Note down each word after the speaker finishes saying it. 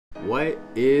What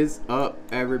is up,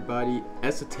 everybody?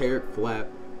 Esoteric Flap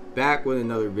back with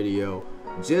another video.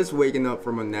 Just waking up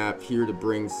from a nap, here to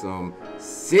bring some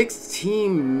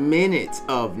 16 minutes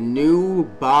of new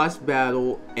boss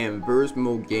battle and verse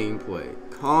mode gameplay.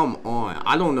 Come on,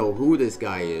 I don't know who this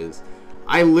guy is.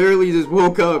 I literally just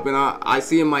woke up and I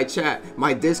see in my chat,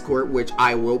 my Discord, which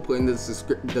I will put in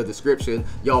the description.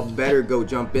 Y'all better go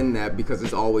jump in that because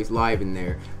it's always live in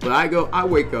there. But I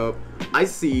wake up, I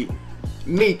see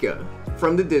Mika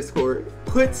from the Discord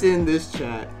puts in this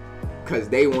chat because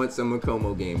they want some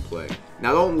Makomo gameplay.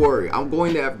 Now don't worry, I'm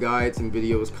going to have guides and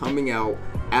videos coming out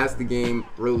as the game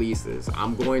releases.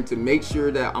 I'm going to make sure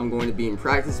that I'm going to be in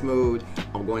practice mode.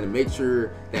 I'm going to make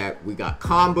sure that we got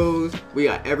combos, we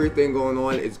got everything going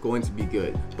on. It's going to be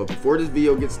good. But before this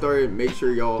video gets started, make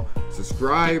sure y'all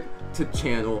subscribe to the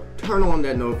channel, turn on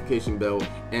that notification bell,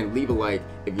 and leave a like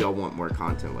if y'all want more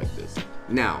content like this.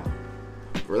 Now,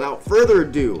 without further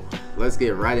ado, let's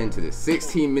get right into this.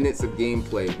 16 minutes of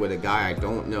gameplay with a guy I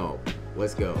don't know.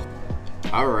 Let's go.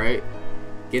 Alright,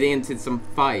 getting into some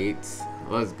fights.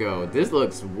 Let's go. This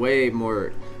looks way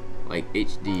more like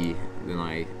HD than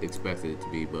I expected it to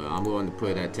be, but I'm going to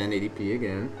put it at 1080p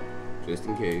again, just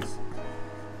in case.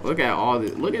 Look at all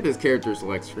this. Look at this character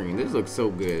select screen. This looks so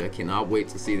good. I cannot wait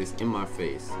to see this in my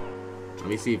face. Let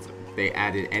me see if they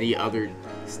added any other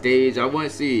stage. I want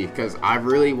to see, because I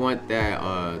really want that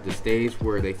the stage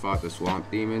where they fought the swamp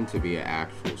demon to be an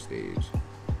actual stage,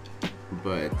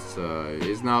 but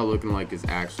it's not looking like it's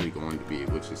actually going to be,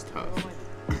 which is tough.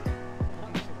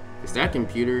 Is that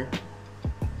computer?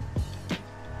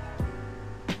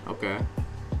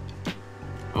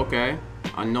 Okay,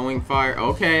 unknowing fire.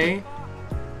 Okay.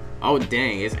 Oh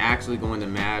dang, it's actually going to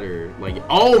matter. Like,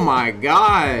 oh my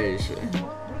gosh.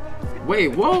 Wait,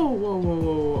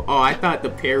 whoa. Oh, I thought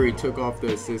the parry took off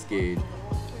the assist gauge.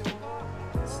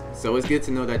 So it's good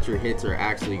to know that your hits are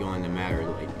actually going to matter.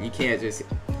 Like, you can't just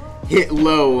hit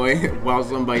low while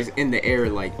somebody's in the air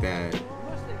like that.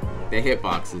 The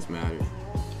hitboxes matter.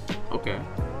 Okay.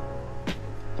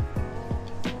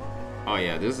 Oh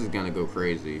yeah, this is gonna go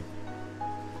crazy.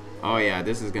 Oh yeah,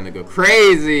 this is gonna go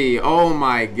crazy. Oh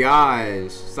my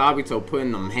gosh. Sabito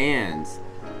putting them hands.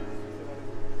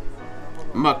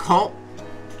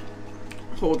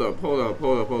 Hold up.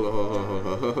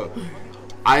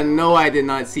 I know I did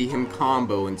not see him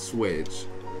combo and switch.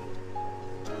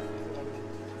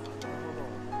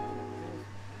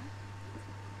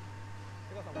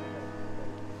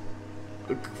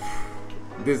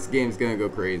 This game's gonna go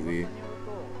crazy.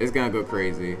 It's gonna go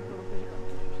crazy.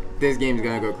 This game's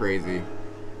gonna go crazy.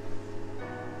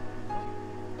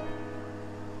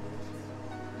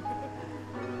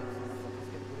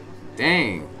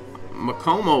 Dang,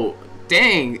 Makomo.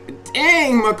 Dang,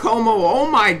 Makomo. Oh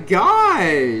my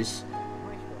gosh.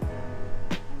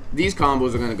 These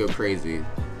combos are gonna go crazy.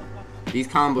 These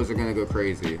combos are gonna go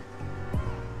crazy.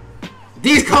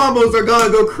 These combos are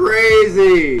gonna go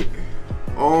crazy.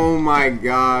 Oh my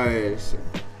gosh.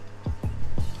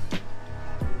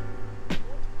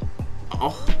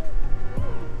 Oh.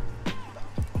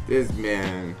 This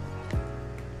man.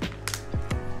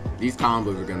 These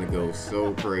combos are gonna go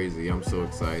so crazy. I'm so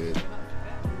excited.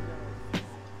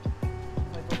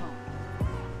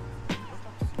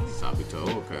 Sabito,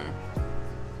 okay.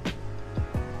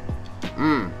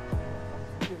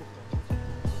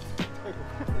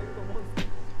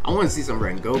 I want to see some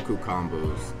Rengoku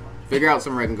combos. Figure out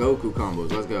some Rengoku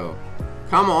combos. Let's go.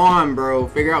 Come on, bro.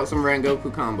 Figure out some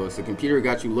Rengoku combos. The computer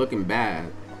got you looking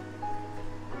bad.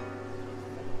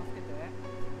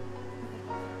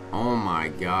 Oh my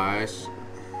gosh.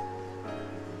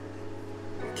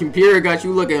 Computer got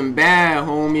you looking bad,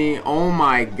 homie. Oh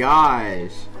my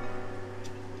gosh.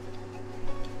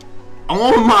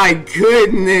 Oh my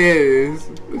goodness.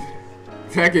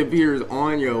 That computer's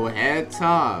on your head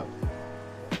top.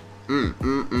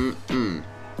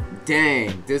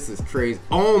 Dang, this is crazy.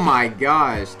 Oh my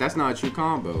gosh, that's not a true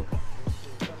combo.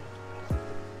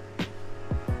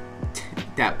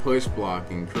 That push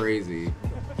blocking, crazy.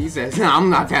 He says, I'm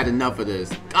not had enough of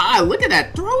this. God, look at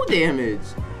that throw damage.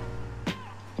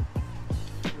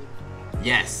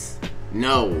 Yes.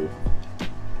 No.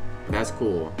 That's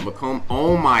cool. Makomo.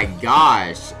 Oh my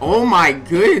gosh. Oh my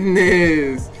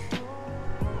goodness.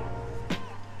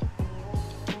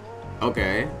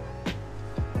 Okay.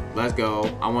 Let's go.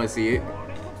 I want to see it.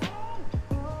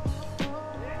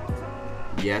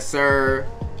 Yes, sir.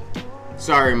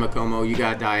 Sorry, Makomo. You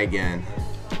gotta die again.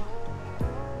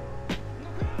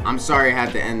 I'm sorry I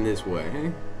had to end this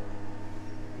way.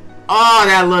 Oh,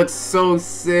 that looks so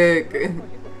sick.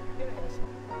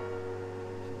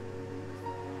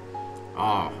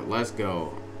 Oh, let's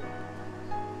go.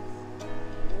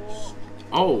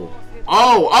 Oh.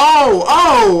 Oh, oh,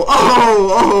 oh,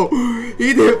 oh, oh.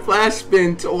 He did flash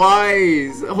spin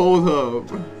twice. Hold up.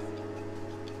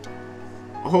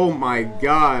 Oh my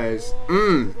gosh.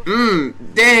 Dang.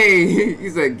 He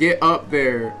said, get up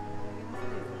there.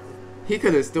 He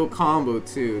could have still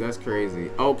comboed too. That's crazy.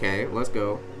 Okay, let's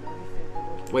go.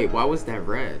 Wait, why was that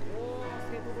red?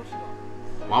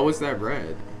 Why was that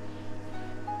red?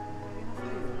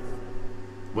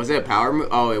 Was it a power move?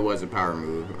 Oh, it was a power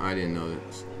move. I didn't know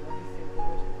this.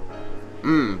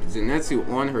 Zenitsu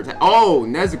on her. Oh,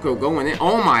 Nezuko going in.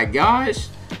 Oh my gosh.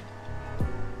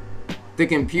 The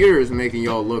computer is making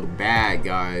y'all look bad,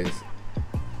 guys.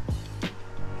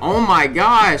 Oh my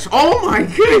gosh. Oh my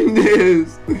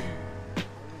goodness.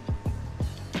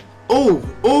 Oh,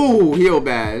 oh, heel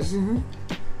bash.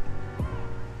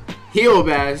 Heel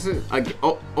bash.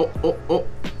 Oh, oh, oh, oh.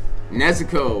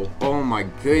 Nezuko. Oh my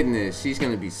goodness. She's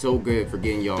going to be so good for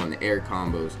getting y'all in the air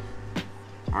combos.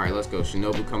 Alright, let's go.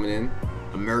 Shinobu coming in.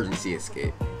 Emergency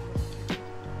escape.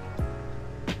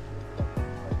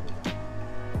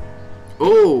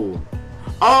 Ooh.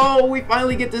 Oh, we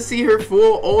finally get to see her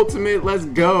full ultimate. Let's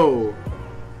go.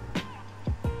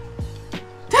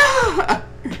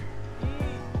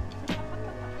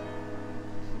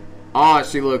 Oh,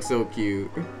 she looks so cute.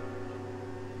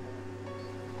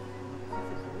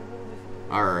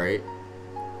 Alright.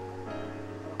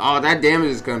 Oh, that damage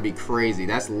is gonna be crazy.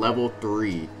 That's level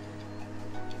 3.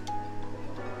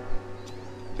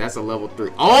 That's a level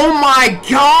 3. Oh my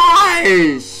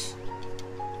gosh!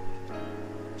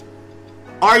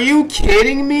 Are you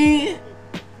kidding me?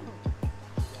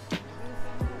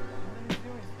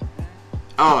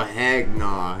 Oh heck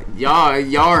nah.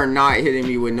 Y'all are not hitting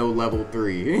me with no level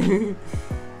 3.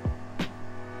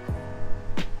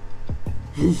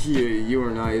 Yeah, you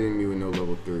are not hitting me with no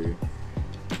level 3.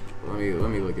 Let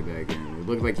me look at that again. It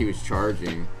looked like he was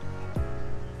charging.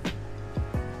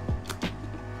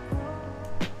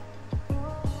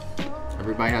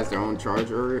 Everybody has their own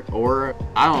charger, or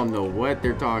I don't know what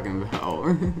they're talking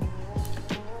about.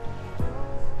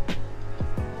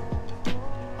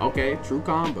 Okay, true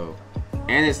combo.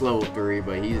 And it's level 3,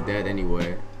 but he's dead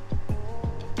anyway.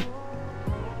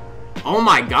 Oh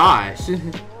my gosh.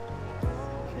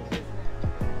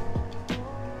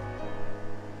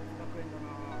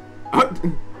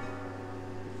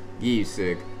 You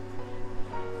sick.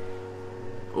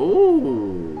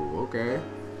 Ooh, okay.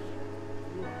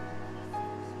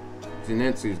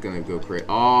 Zenitsu's gonna go crazy.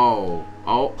 Oh,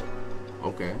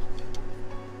 okay.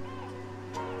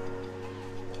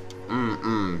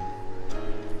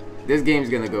 This game's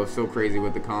gonna go so crazy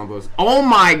with the combos. Oh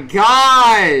my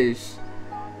gosh!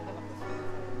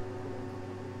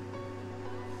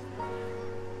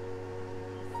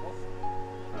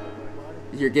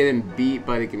 You're getting beat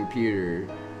by the computer.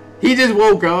 He just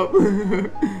woke up.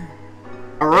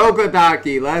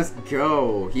 Orokodaki, let's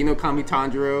go. Hinokami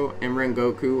Tanjiro and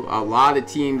Rengoku. A lot of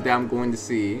teams that I'm going to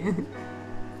see.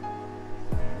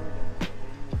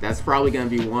 That's probably going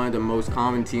to be one of the most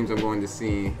common teams I'm going to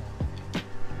see.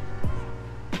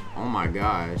 Oh my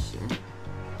gosh.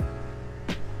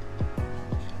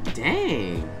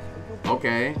 Dang.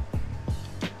 Okay.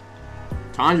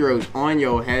 Tanjiro's on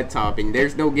your head topping.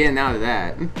 There's no getting out of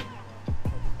that.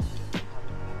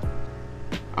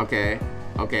 Okay.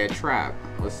 Okay, a trap.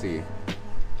 Let's see.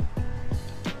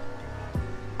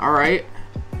 Alright.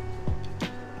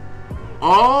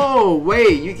 Oh,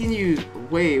 wait. You can use...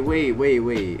 Wait.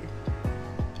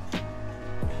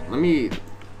 Let me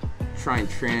try and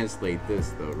translate this,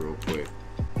 though, real quick.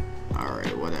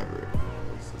 Alright, whatever.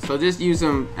 So just use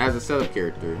him as a setup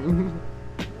character.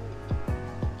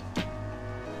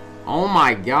 Oh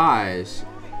my gosh.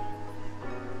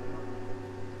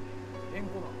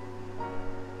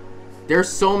 There's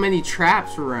so many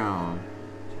traps around.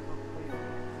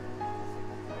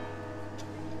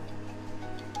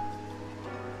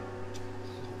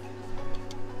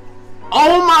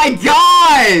 Oh my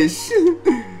gosh!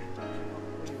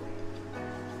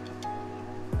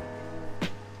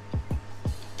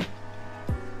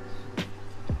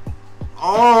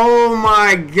 Oh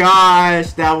my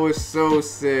gosh, that was so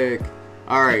sick.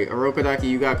 Alright, Orokodaki,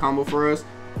 you got a combo for us?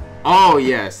 Oh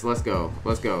yes, let's go.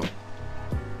 Let's go.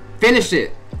 Finish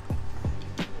it!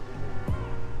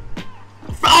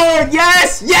 Oh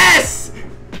yes! Yes!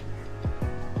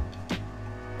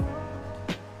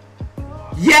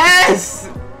 Yes!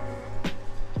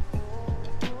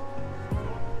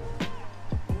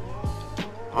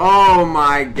 Oh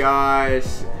my gosh.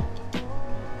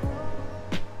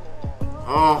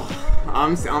 Oh,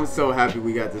 I'm so happy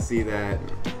we got to see that.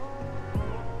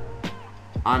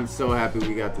 I'm so happy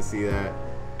we got to see that.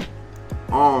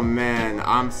 Oh man,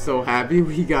 I'm so happy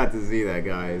we got to see that,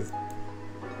 guys.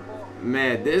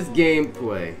 Man, this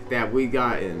gameplay that we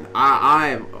got in, I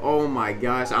am, oh my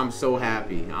gosh, I'm so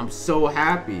happy. I'm so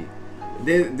happy.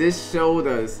 This showed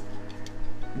us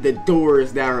the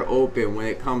doors that are open when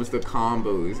it comes to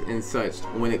combos and such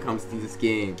when it comes to this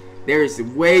game. There's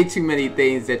way too many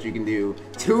things that you can do.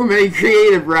 Too many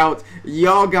creative routes.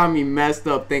 Y'all got me messed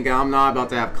up thinking I'm not about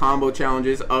to have combo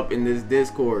challenges up in this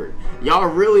Discord. Y'all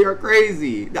really are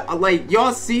crazy. Like,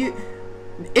 y'all see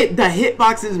it, the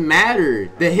hitboxes matter.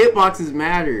 The hitboxes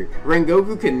matter.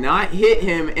 Rengoku cannot hit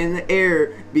him in the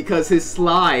air because his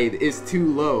slide is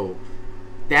too low.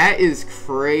 That is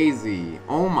crazy.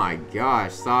 Oh my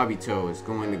gosh, Sabito is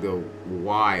going to go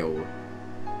wild.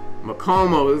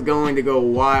 Makomo is going to go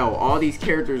wild. All these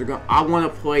characters are going. I want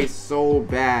to play so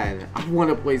bad. I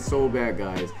want to play so bad,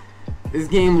 guys. This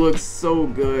game looks so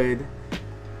good.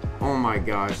 Oh my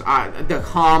gosh. The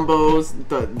combos,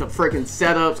 the freaking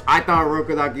setups. I thought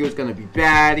Rokodaki was gonna be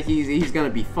bad. He's gonna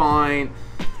be fine.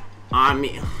 I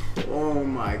mean, oh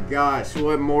my gosh.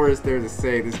 What more is there to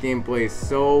say? This gameplay is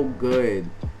so good.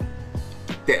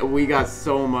 That we got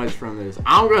so much from this.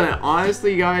 I'm gonna,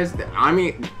 honestly, guys, I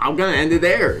mean, I'm gonna end it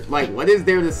there. Like, what is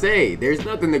there to say? There's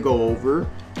nothing to go over.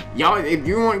 Y'all, if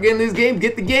you want to get in this game,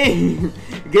 get the game.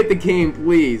 Get the game,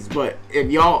 please. But if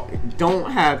y'all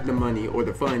don't have the money or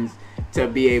the funds to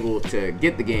be able to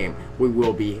get the game, we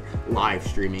will be live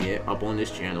streaming it up on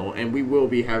this channel, and we will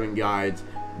be having guides,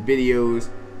 videos,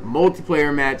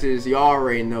 multiplayer matches. Y'all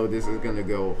already know this is gonna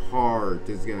go hard.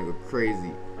 This is gonna go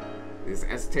crazy. This is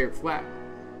Esoteric Flap.